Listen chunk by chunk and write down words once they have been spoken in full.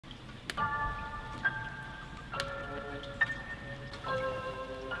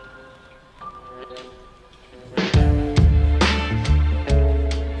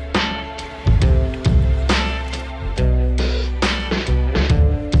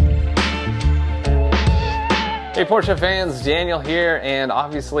Hey Porsche fans, Daniel here, and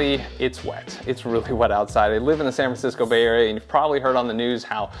obviously it's wet. It's really wet outside. I live in the San Francisco Bay Area, and you've probably heard on the news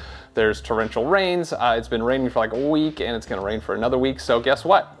how there's torrential rains. It's been raining for like a week, and it's gonna rain for another week, so guess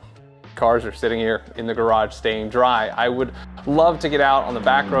what? Cars are sitting here in the garage staying dry. I would love to get out on the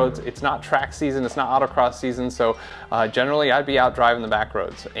back roads. It's not track season, it's not autocross season, so generally I'd be out driving the back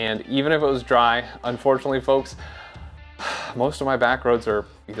roads. And even if it was dry, unfortunately folks, most of my back roads are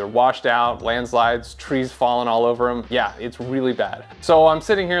either washed out, landslides, trees falling all over them. Yeah, it's really bad. So I'm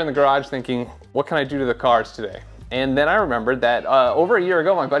sitting here in the garage thinking, what can I do to the cars today? And then I remembered that over a year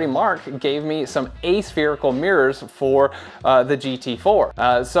ago, my buddy Mark gave me some aspherical mirrors for the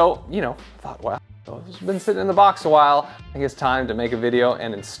GT4. So, you know, thought, well, it's been sitting in the box a while. I think it's time to make a video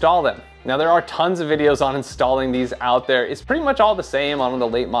and install them. Now there are tons of videos on installing these out there. It's pretty much all the same on the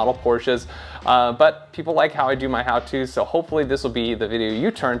late model Porsches, but people like how I do my how-tos, so hopefully this will be the video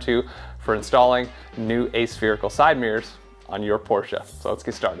you turn to for installing new aspherical side mirrors on your Porsche. So let's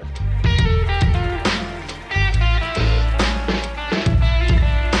get started.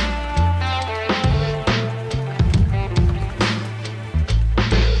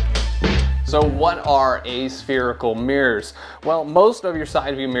 So what are aspherical mirrors? Well, most of your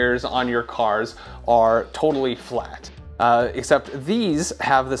side view mirrors on your cars are totally flat. Except these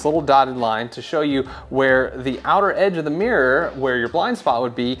have this little dotted line to show you where the outer edge of the mirror, where your blind spot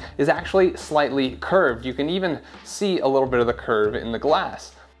would be, is actually slightly curved. You can even see a little bit of the curve in the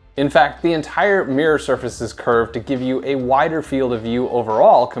glass. In fact, the entire mirror surface is curved to give you a wider field of view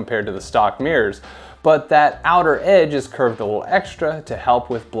overall compared to the stock mirrors. But that outer edge is curved a little extra to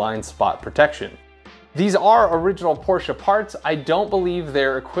help with blind spot protection. These are original Porsche parts. I don't believe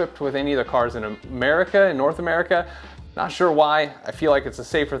they're equipped with any of the cars in America, in North America. Not sure why. I feel like it's a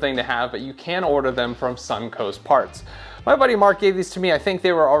safer thing to have, but you can order them from Suncoast Parts. My buddy Mark gave these to me. I think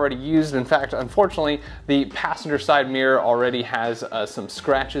they were already used. In fact, unfortunately, the passenger side mirror already has some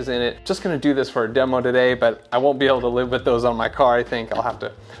scratches in it. Just gonna do this for a demo today, but I won't be able to live with those on my car. I think I'll have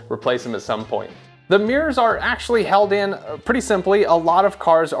to replace them at some point. The mirrors are actually held in pretty simply. A lot of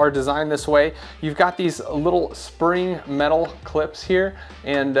cars are designed this way. You've got these little spring metal clips here,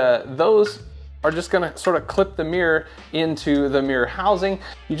 and those are just gonna sort of clip the mirror into the mirror housing.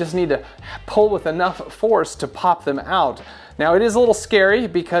 You just need to pull with enough force to pop them out. Now it is a little scary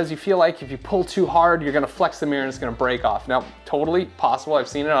because you feel like if you pull too hard, you're gonna flex the mirror and it's gonna break off. Now, totally possible, I've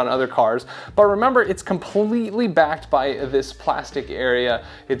seen it on other cars, but remember it's completely backed by this plastic area.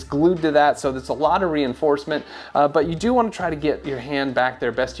 It's glued to that, so there's a lot of reinforcement, but you do wanna try to get your hand back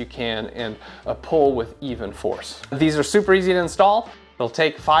there best you can and pull with even force. These are super easy to install. It'll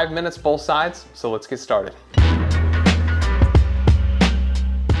take 5 minutes both sides, so let's get started.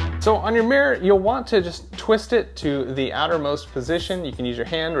 So on your mirror, you'll want to just twist it to the outermost position. You can use your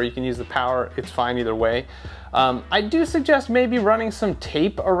hand or you can use the power, it's fine either way. I do suggest maybe running some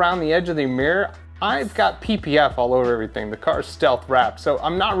tape around the edge of the mirror. I've got PPF all over everything. The car's stealth wrapped, so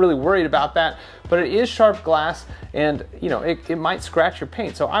I'm not really worried about that, but it is sharp glass and you know it might scratch your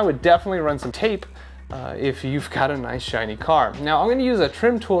paint. So I would definitely run some tape if you've got a nice shiny car. Now I'm gonna use a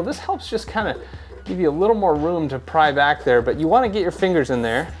trim tool. This helps just kind of give you a little more room to pry back there, but you wanna get your fingers in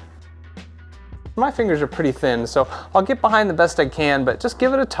there. My fingers are pretty thin, so I'll get behind the best I can, but just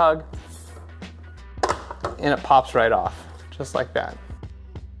give it a tug and it pops right off, just like that.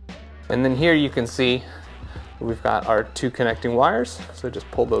 And then here you can see we've got our two connecting wires, so just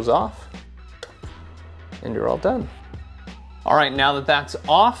pull those off and you're all done. All right, now that that's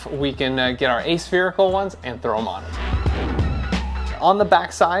off, we can get our aspherical ones and throw them on. On the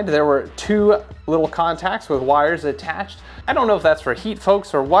back side, there were two little contacts with wires attached. I don't know if that's for heat,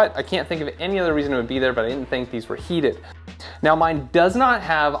 folks, or what. I can't think of any other reason it would be there, but I didn't think these were heated. Now, mine does not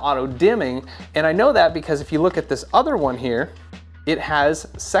have auto dimming, and I know that because if you look at this other one here, it has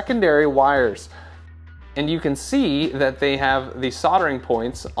secondary wires. And you can see that they have the soldering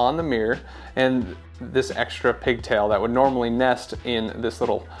points on the mirror and this extra pigtail that would normally nest in this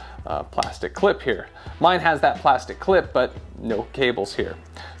little plastic clip here. Mine has that plastic clip, but no cables here.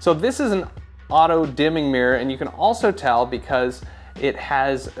 So this is an auto dimming mirror, and you can also tell because it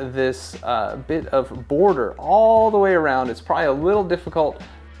has this bit of border all the way around. It's probably a little difficult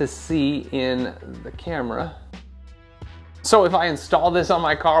to see in the camera. So if I install this on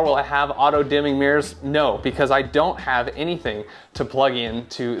my car, will I have auto dimming mirrors? No, because I don't have anything to plug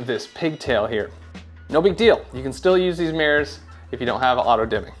into this pigtail here. No big deal. You can still use these mirrors if you don't have auto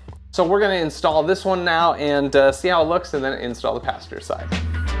dimming. So we're gonna install this one now and see how it looks and then install the passenger side.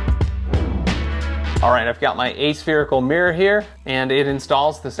 All right, I've got my aspherical mirror here and it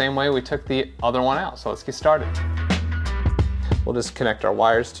installs the same way we took the other one out. So let's get started. We'll just connect our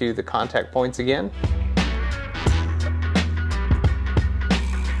wires to the contact points again.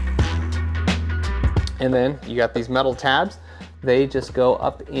 And then you got these metal tabs. They just go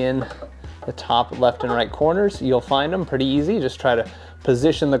up in the top left and right corners. You'll find them pretty easy. Just try to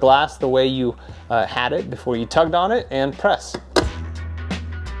position the glass the way you had it before you tugged on it and press.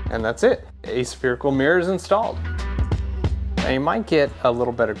 And that's it. Aspherical mirrors installed. Now you might get a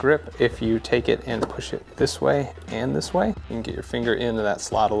little better grip if you take it and push it this way and this way. You can get your finger into that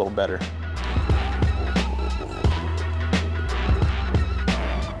slot a little better.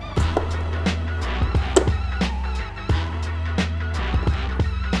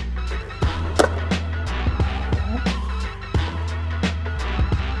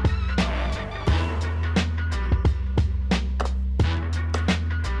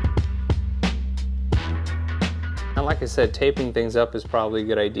 Like I said, taping things up is probably a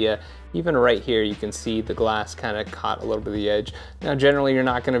good idea. Even right here, you can see the glass kind of caught a little bit of the edge. Now, generally, you're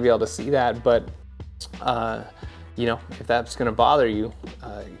not going to be able to see that, but you know, if that's going to bother you,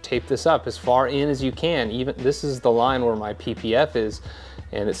 tape this up as far in as you can. Even this is the line where my PPF is,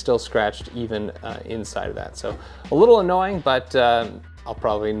 and it's still scratched even inside of that. So a little annoying, but I'll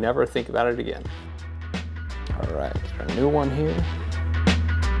probably never think about it again. All right, get our new one here.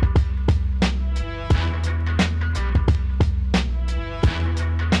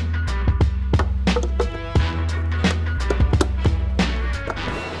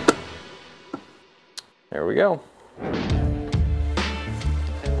 There we go.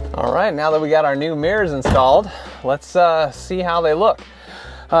 All right, now that we got our new mirrors installed, let's see how they look.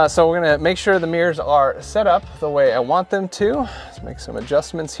 So we're gonna make sure the mirrors are set up the way I want them to. Let's make some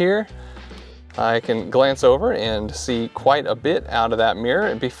adjustments here. I can glance over and see quite a bit out of that mirror.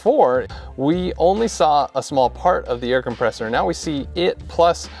 And before, we only saw a small part of the air compressor. Now we see it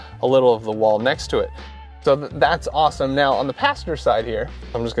plus a little of the wall next to it. So that's awesome. Now on the passenger side here,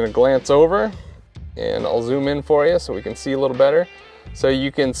 I'm just gonna glance over and I'll zoom in for you so we can see a little better. So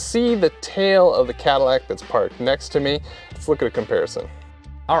you can see the tail of the Cadillac that's parked next to me. Let's look at a comparison.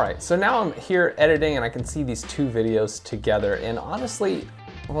 All right, so now I'm here editing and I can see these two videos together. And honestly,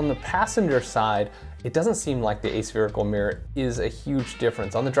 on the passenger side, it doesn't seem like the aspherical mirror is a huge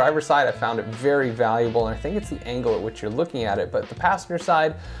difference. On the driver's side, I found it very valuable, and I think it's the angle at which you're looking at it. But the passenger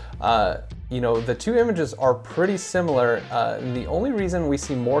side, you know, the two images are pretty similar. The only reason we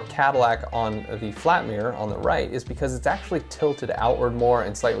see more Cadillac on the flat mirror on the right is because it's actually tilted outward more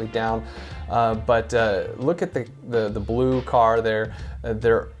and slightly down. But look at the blue car there.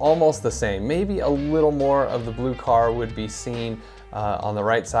 They're almost the same. Maybe a little more of the blue car would be seen on the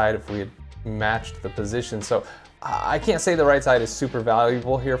right side if we had matched the position. So I can't say the right side is super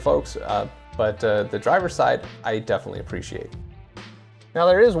valuable here, folks, but the driver's side I definitely appreciate. Now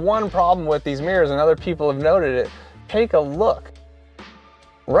there is one problem with these mirrors, and other people have noted it. Take a look.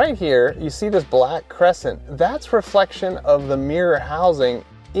 Right here, you see this black crescent. That's reflection of the mirror housing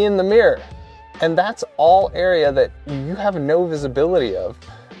in the mirror. And that's all area that you have no visibility of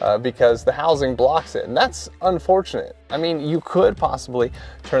because the housing blocks it. And that's unfortunate. I mean, you could possibly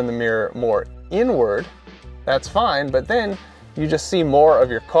turn the mirror more inward. That's fine, but then you just see more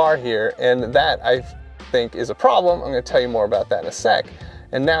of your car here, and that I think is a problem. I'm going to tell you more about that in a sec.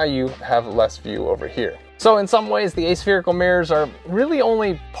 And now you have less view over here. So in some ways, the aspherical mirrors are really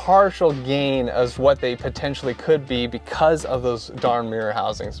only partial gain as what they potentially could be because of those darn mirror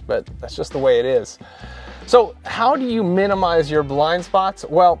housings, but that's just the way it is. So how do you minimize your blind spots?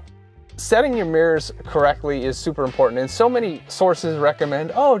 Well, setting your mirrors correctly is super important, and so many sources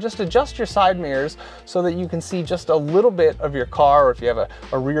recommend, oh, just adjust your side mirrors so that you can see just a little bit of your car, or if you have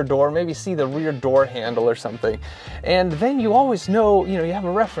a rear door, maybe see the rear door handle or something. And then you always know, you have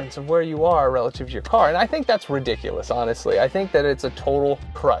a reference of where you are relative to your car. And I think that's ridiculous, honestly. I think that it's a total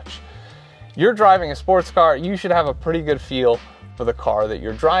crutch. You're driving a sports car, you should have a pretty good feel for the car that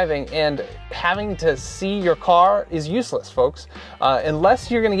you're driving, and having to see your car is useless, folks. Unless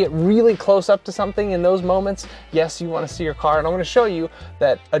you're going to get really close up to something in those moments, yes, you want to see your car, and I'm going to show you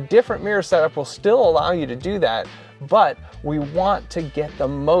that a different mirror setup will still allow you to do that, but we want to get the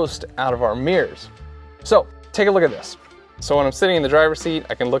most out of our mirrors. So take a look at this. So when I'm sitting in the driver's seat,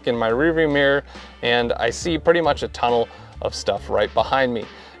 I can look in my rearview mirror and I see pretty much a tunnel of stuff right behind me,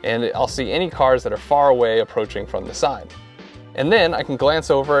 and I'll see any cars that are far away approaching from the side. And then I can glance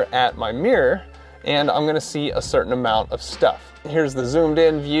over at my mirror and I'm gonna see a certain amount of stuff. Here's the zoomed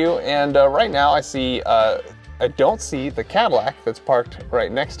in view, and right now I see, I don't see the Cadillac that's parked right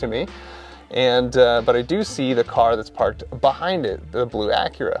next to me, and but I do see the car that's parked behind it, the blue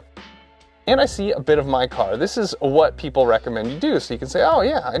Acura. And I see a bit of my car. This is what people recommend you do, so you can say, oh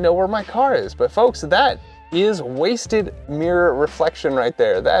yeah, I know where my car is. But folks, that is wasted mirror reflection right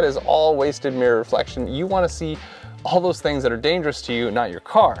there. That is all wasted mirror reflection. You wanna see all those things that are dangerous to you, not your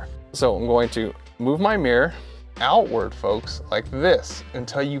car. So I'm going to move my mirror outward, folks, like this,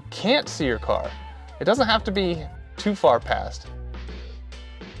 until you can't see your car. It doesn't have to be too far past,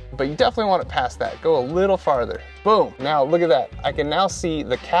 but you definitely want it past that. Go a little farther. Boom. Now look at that. I can now see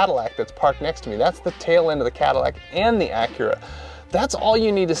the Cadillac that's parked next to me. That's the tail end of the Cadillac and the Acura. That's all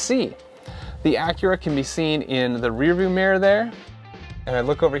you need to see. The Acura can be seen in the rearview mirror there. And I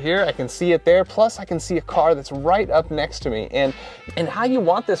look over here, I can see it there. Plus I can see a car that's right up next to me. And how you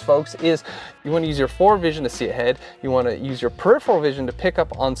want this, folks, is you want to use your forward vision to see ahead. You want to use your peripheral vision to pick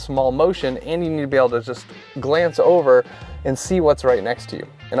up on small motion, and you need to be able to just glance over and see what's right next to you.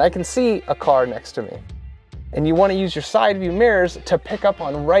 And I can see a car next to me. And you want to use your side view mirrors to pick up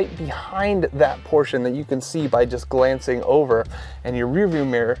on right behind that portion that you can see by just glancing over, and your rear view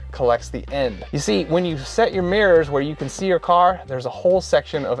mirror collects the end. You see, when you set your mirrors where you can see your car, there's a whole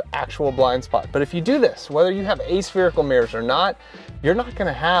section of actual blind spot. But if you do this, whether you have aspherical mirrors or not, you're not going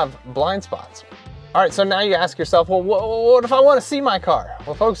to have blind spots. All right, so now you ask yourself, well, what if I want to see my car?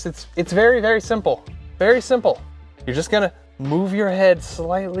 Well, folks, it's very, very simple. Very simple. You're just going to move your head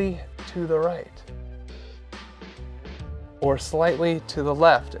slightly to the right, or slightly to the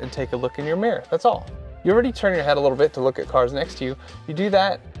left, and take a look in your mirror. That's all. You already turn your head a little bit to look at cars next to you. You do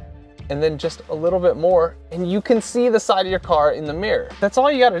that, and then just a little bit more, and you can see the side of your car in the mirror. That's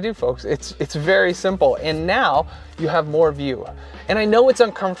all you gotta do, folks. It's very simple, and now you have more view. And I know it's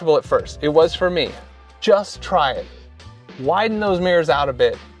uncomfortable at first. It was for me. Just try it. Widen those mirrors out a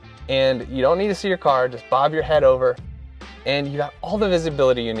bit, and you don't need to see your car. Just bob your head over, and you got all the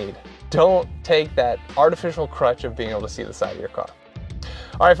visibility you need. Don't take that artificial crutch of being able to see the side of your car.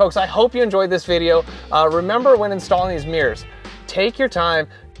 All right, folks, I hope you enjoyed this video. Remember, when installing these mirrors, take your time,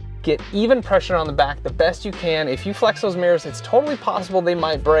 get even pressure on the back the best you can. If you flex those mirrors, it's totally possible they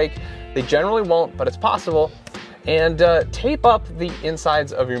might break. They generally won't, but it's possible. And tape up the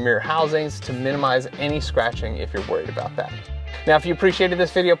insides of your mirror housings to minimize any scratching if you're worried about that. Now, if you appreciated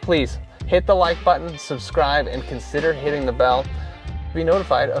this video, please hit the like button, subscribe, and consider hitting the bell to be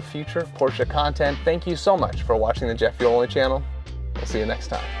notified of future Porsche content. Thank you so much for watching the Jeff Violoni channel. We'll see you next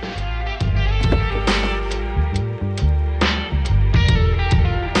time.